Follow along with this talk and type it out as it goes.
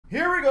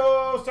Here we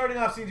go. Starting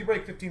off CNC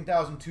break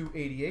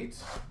 15,288.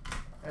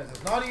 As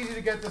it's not easy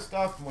to get this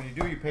stuff, and when you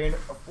do, you pay a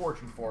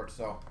fortune for it.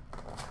 So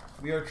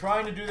we are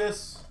trying to do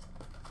this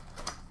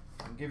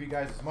and give you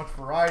guys as much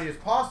variety as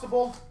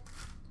possible.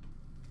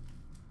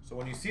 So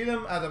when you see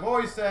them, as I've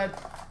always said,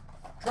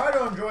 try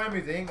to enjoy them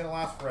because they ain't gonna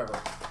last forever.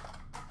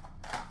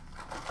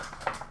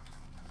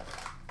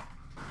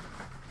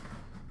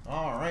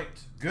 All right,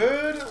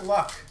 good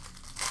luck.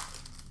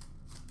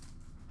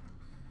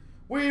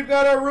 We've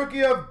got a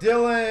rookie of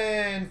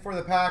Dylan for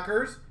the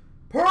Packers.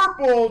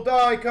 Purple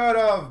die cut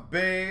of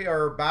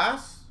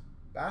Bass.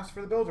 Bass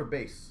for the Bills or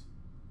Base?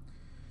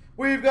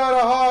 We've got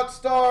a Hot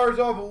Stars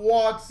of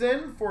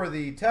Watson for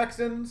the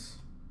Texans.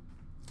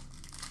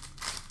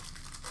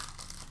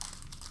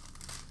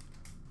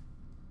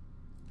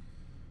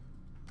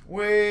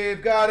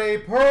 We've got a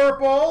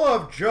purple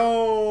of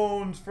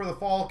Jones for the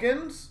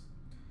Falcons.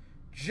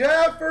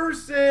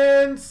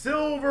 Jefferson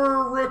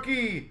silver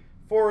rookie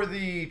for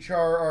the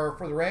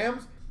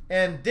Rams,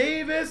 and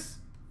Davis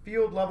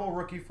field level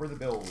rookie for the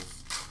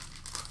Bills.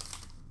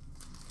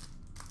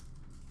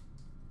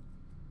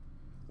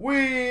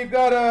 We've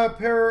got a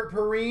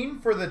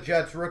Perrine for the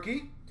Jets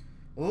rookie.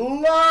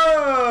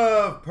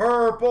 Love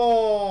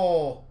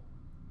purple.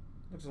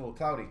 Looks a little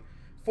cloudy.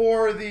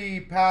 For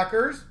the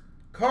Packers.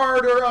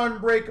 Carter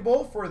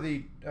unbreakable for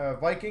the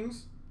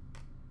Vikings.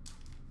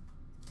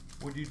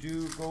 Would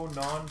you go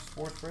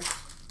non-sports breaks?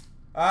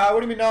 What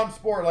do you mean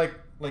non-sport? Like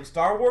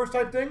Star Wars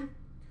type thing?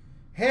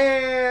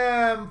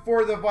 Ham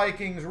for the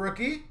Vikings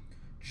rookie.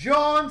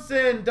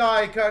 Johnson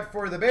die cut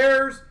for the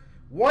Bears.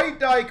 White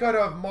die cut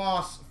of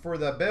Moss for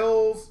the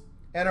Bills.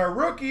 And a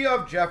rookie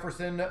of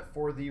Jefferson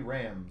for the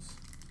Rams.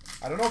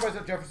 I don't know if I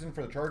said Jefferson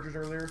for the Chargers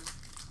earlier.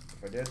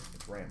 If I did,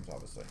 it's Rams,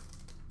 obviously.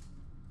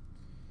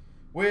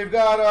 We've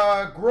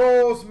got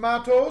Gross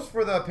Matos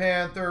for the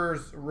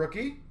Panthers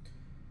rookie.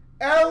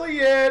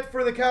 Elliott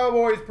for the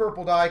Cowboys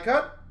purple die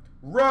cut.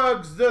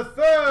 Ruggs the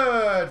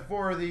third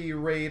for the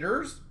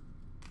Raiders.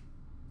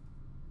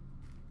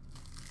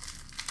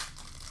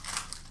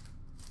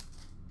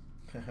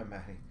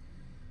 Matty.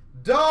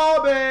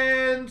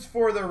 Dobbins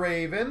for the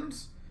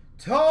Ravens.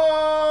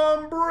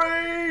 Tom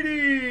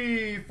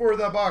Brady for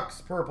the Bucks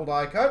purple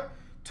die cut.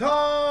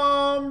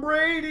 Tom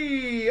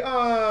Brady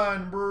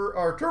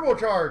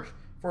turbocharged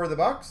for the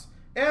Bucks.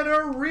 And a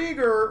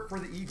Rieger for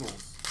the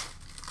Eagles.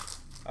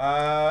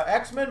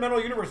 X-Men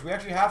Metal Universe. We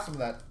actually have some of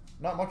that.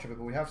 Not much of it,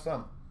 but we have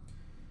some.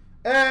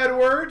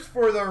 Edwards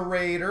for the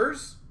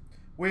Raiders.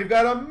 We've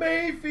got a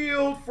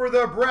Mayfield for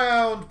the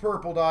Browns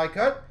purple die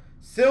cut.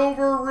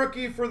 Silver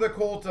rookie for the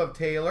Colts of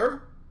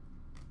Taylor.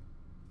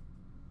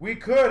 We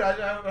could. I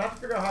have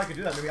to figure out how I could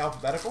do that. Maybe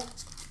alphabetical.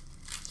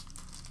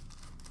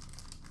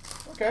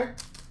 Okay.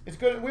 It's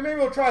good. Maybe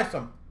we'll try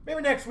some.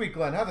 Maybe next week,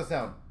 Glenn. How's that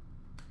sound?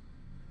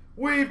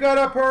 We've got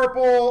a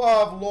purple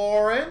of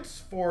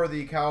Lawrence for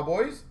the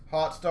Cowboys.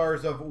 Hot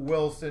Stars of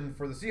Wilson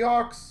for the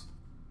Seahawks.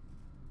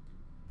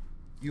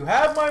 You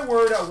have my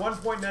word, at one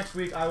point next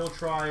week I will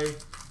try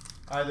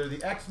either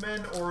the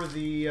X-Men or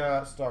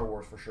the Star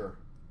Wars for sure.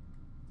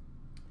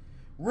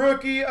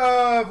 Rookie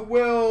of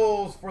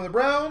Wills for the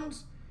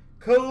Browns.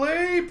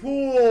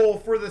 Claypool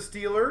for the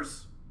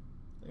Steelers.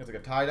 I think it's like a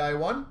tie-dye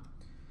one.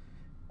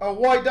 A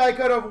white die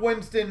cut of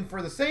Winston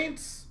for the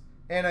Saints.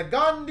 And a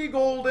Gandhi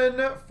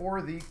Golden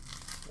for the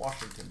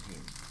Washington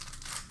team.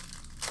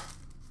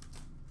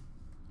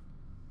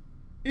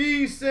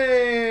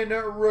 Eason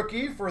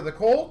rookie for the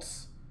Colts.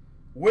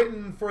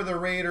 Witten for the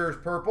Raiders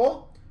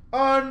purple.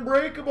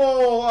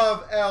 Unbreakable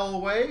of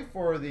Elway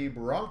for the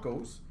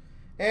Broncos.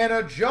 And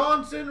a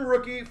Johnson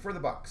rookie for the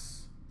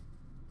Bucks.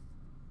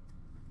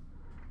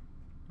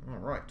 All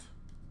right.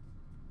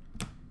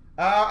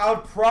 I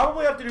would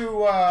probably have to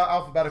do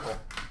alphabetical.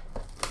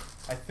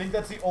 I think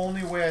that's the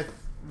only way I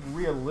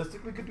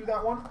realistically could do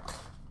that one.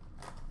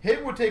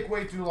 Hit would take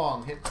way too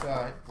long. Hit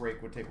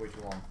break would take way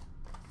too long.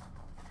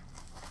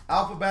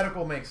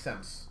 Alphabetical makes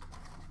sense.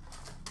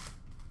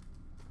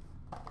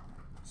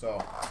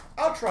 So,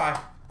 I'll try.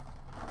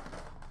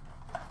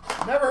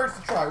 Never hurts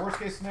to try. Worst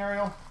case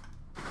scenario,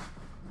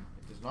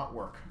 it does not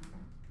work.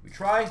 We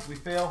try, we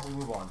fail, we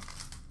move on.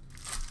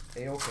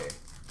 A-okay.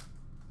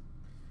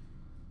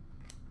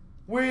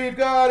 We've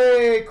got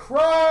a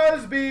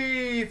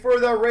Crosby for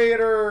the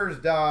Raiders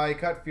die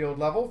cut field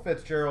level.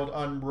 Fitzgerald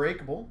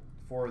unbreakable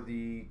for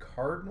the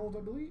Cardinals, I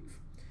believe.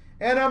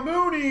 And a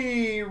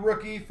Mooney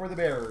rookie for the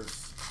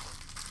Bears.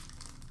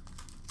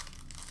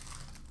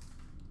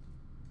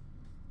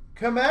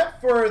 Komet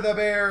for the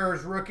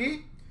Bears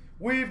rookie.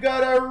 We've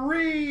got a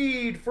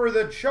Reed for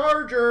the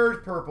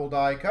Chargers purple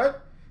die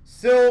cut.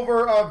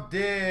 Silver of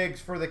Diggs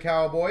for the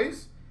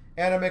Cowboys.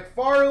 And a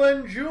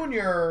McFarland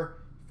Jr.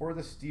 for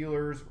the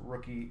Steelers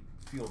rookie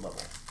field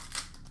level.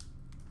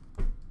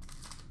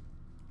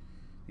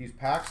 These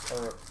packs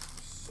are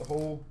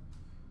so,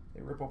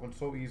 they rip open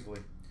so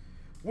easily.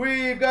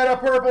 We've got a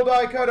purple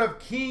die cut of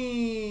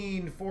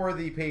Keene for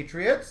the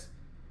Patriots.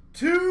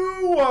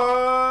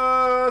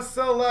 Tua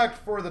select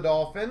for the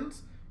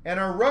Dolphins. And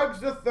a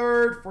Ruggs the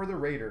third for the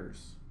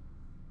Raiders.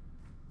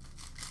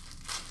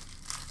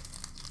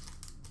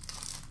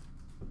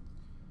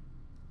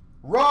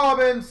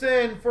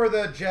 Robinson for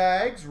the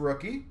Jags,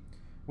 rookie.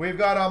 We've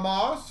got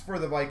Amos for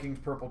the Vikings,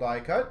 purple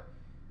die cut.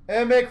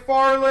 And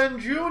McFarland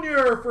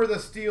Jr. for the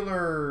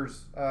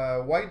Steelers,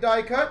 white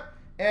die cut.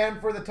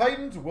 And for the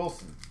Titans,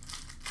 Wilson.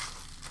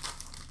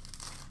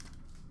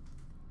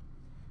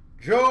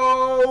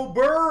 Joe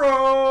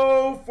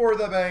Burrow for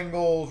the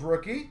Bengals,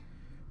 rookie.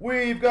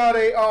 We've got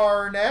a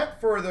Arnett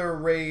for the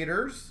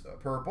Raiders,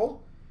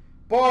 purple.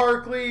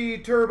 Barkley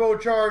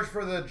turbocharged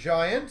for the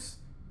Giants.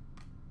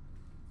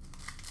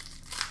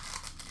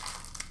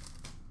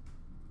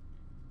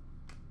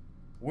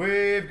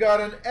 We've got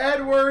an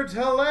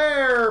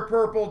Edwards-Helaire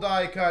purple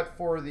die cut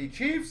for the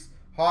Chiefs.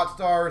 Hot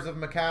Stars of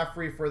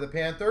McCaffrey for the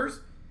Panthers.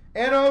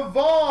 And a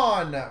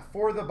Vaughn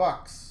for the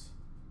Bucks.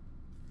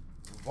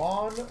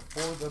 Vaughn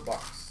for the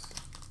Bucks.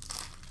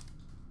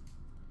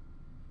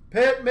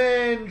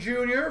 Pittman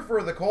Jr.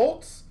 for the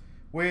Colts.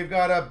 We've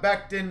got a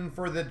Becton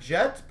for the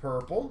Jets,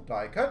 purple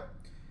die cut.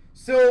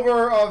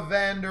 Silver of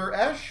Vander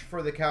Esch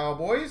for the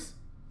Cowboys.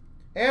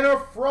 And a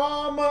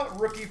Fromm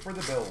rookie for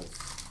the Bills.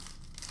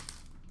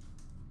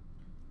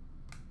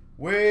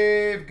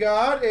 We've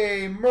got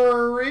a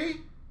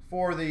Murray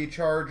for the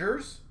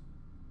Chargers.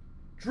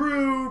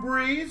 Drew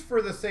Brees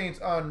for the Saints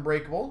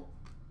Unbreakable.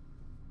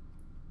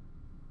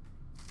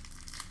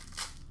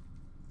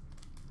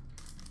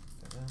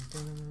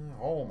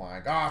 Oh my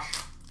gosh.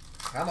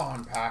 Come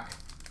on, pack.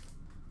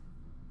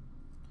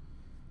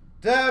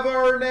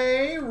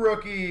 Devernay,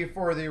 rookie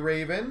for the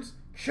Ravens.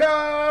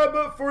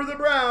 Chubb for the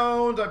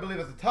Browns. I believe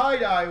it's a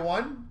tie-dye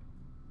one.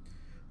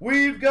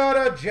 We've got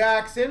a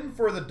Jackson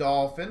for the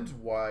Dolphins,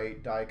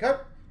 white die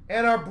cut.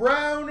 And a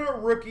Brown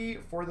rookie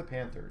for the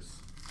Panthers.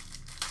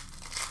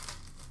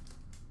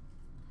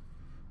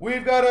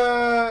 We've got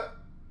a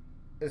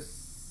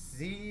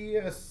Stacey,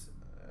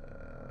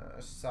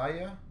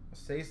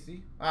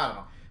 I don't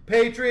know.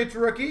 Patriots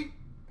rookie.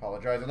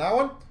 Apologize on that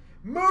one.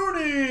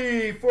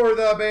 Mooney for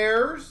the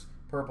Bears.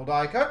 Purple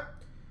die cut.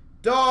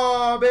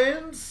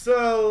 Dobbins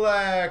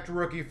select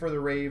rookie for the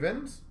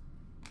Ravens.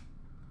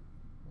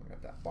 I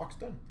got that box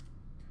done.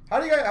 How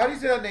do you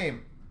say that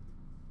name?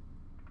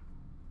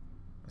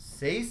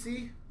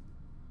 Stacey?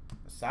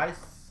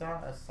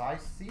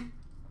 Stacey?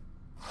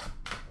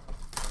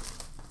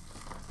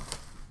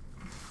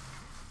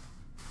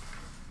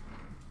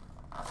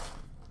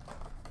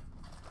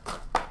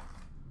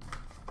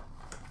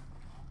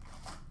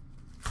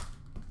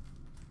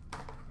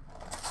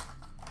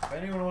 If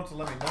anyone wants to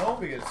let me know,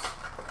 because, like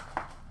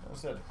I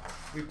said,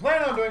 we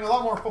plan on doing a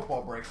lot more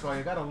football breaks, so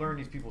I got to learn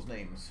these people's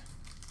names.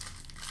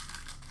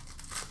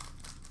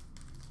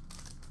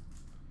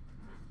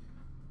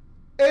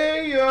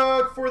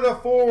 Ayuk for the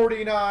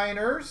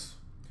 49ers.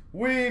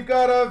 We've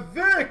got a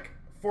Vic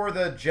for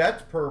the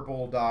Jets,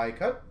 purple die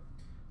cut.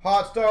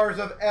 Hot Stars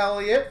of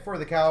Elliott for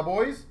the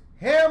Cowboys.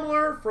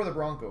 Hamler for the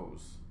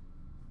Broncos.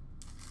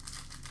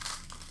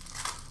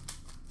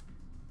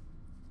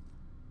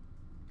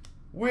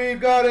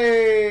 We've got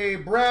a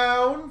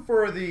Brown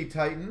for the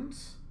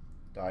Titans,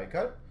 die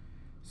cut.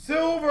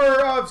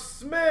 Silver of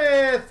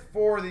Smith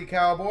for the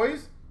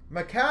Cowboys.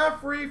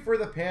 McCaffrey for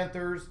the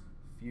Panthers,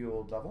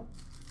 field double.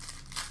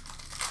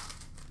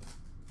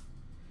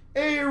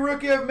 A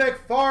rookie of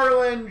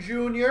McFarland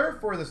Jr.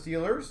 for the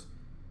Steelers.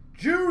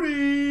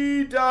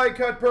 Judy, die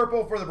cut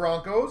purple for the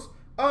Broncos.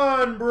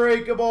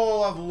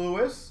 Unbreakable of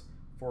Lewis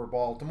for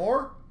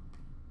Baltimore.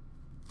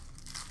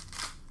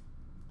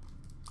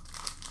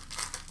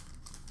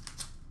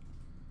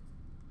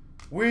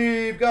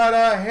 We've got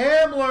a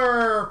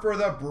Hamler for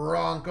the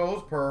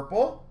Broncos,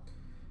 purple.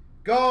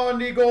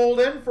 Gandhi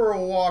Golden for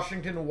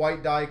Washington,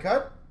 white die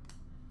cut.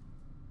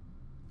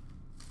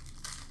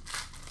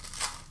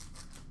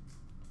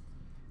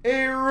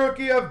 A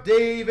rookie of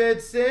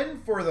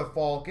Davidson for the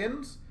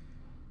Falcons.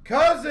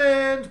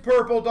 Cousins,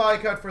 purple die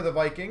cut for the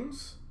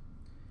Vikings.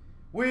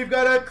 We've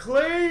got a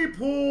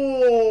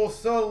Claypool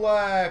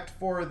select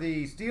for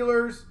the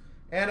Steelers.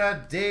 And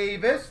a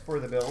Davis for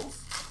the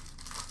Bills.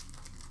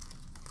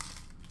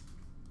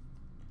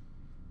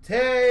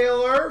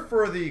 Taylor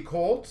for the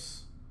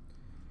Colts.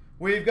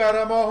 We've got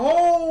a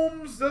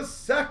Mahomes the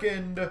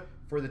second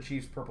for the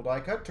Chiefs, purple die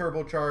cut.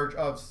 Turbocharge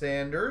of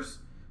Sanders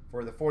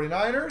for the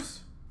 49ers.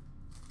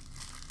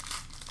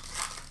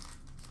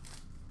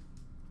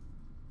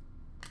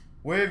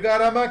 We've got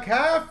a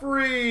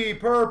McCaffrey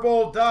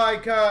purple die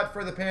cut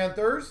for the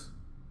Panthers.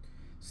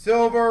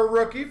 Silver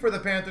rookie for the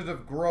Panthers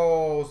of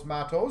Gross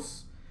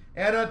Matos.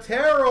 And a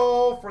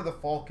Terrell for the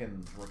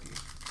Falcons rookie.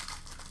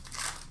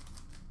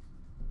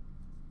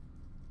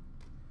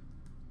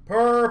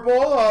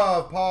 Purple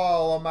of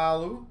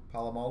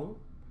Palomalu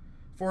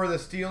for the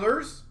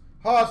Steelers.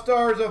 Hot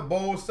Stars of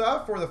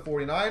Bosa for the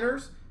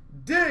 49ers.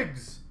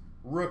 Diggs,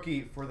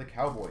 rookie for the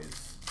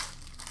Cowboys.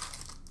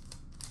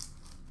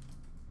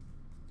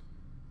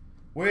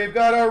 We've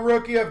got a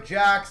rookie of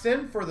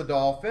Jackson for the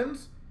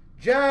Dolphins.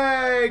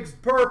 Jags,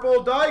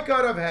 purple die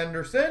cut of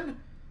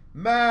Henderson.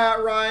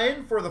 Matt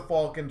Ryan for the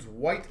Falcons,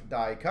 white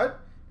die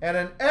cut. And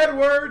an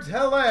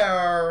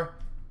Edwards-Helaire,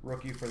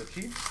 rookie for the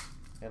Chiefs.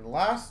 And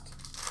last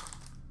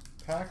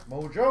pack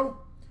mojo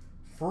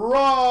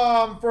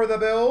For the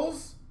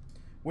Bills,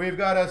 we've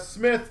got a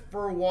Smith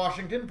for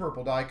Washington,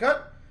 purple die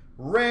cut.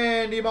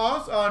 Randy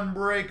Moss,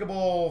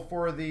 unbreakable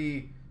for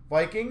the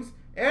Vikings.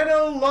 And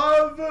a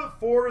Love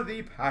for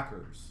the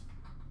Packers.